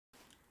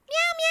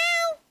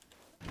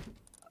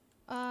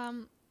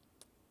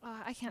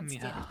I can't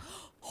stand it. Meow.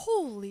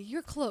 Holy,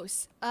 you're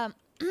close. Meow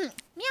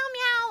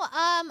meow.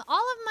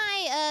 All of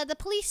my the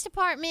police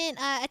department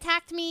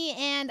attacked me,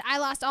 and I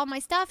lost all my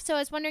stuff. So I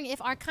was wondering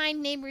if our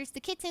kind neighbors, the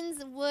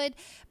kittens, would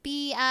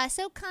be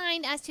so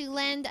kind as to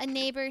lend a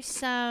neighbor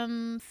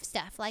some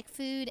stuff like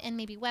food and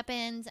maybe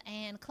weapons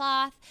and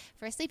cloth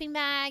for a sleeping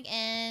bag,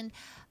 and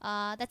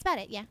that's about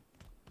it. Yeah.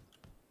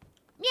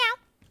 Meow.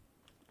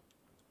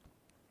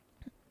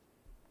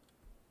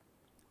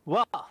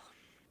 Well,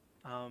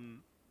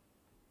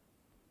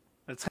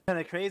 it's kind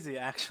of crazy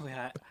actually.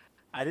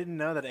 I didn't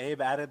know that Abe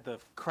added the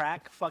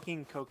crack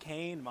fucking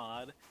cocaine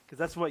mod, because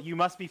that's what you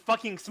must be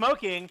fucking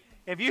smoking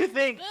if you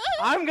think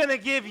I'm gonna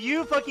give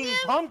you fucking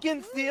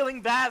pumpkin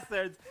stealing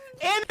bastards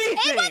anything.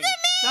 It wasn't me.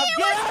 Now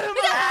get out of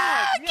my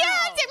house. Get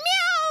out!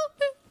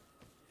 Meow.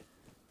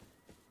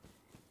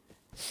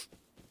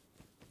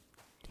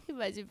 It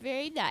wasn't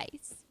very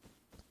nice.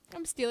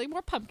 I'm stealing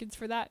more pumpkins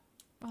for that.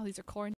 Oh, these are corn.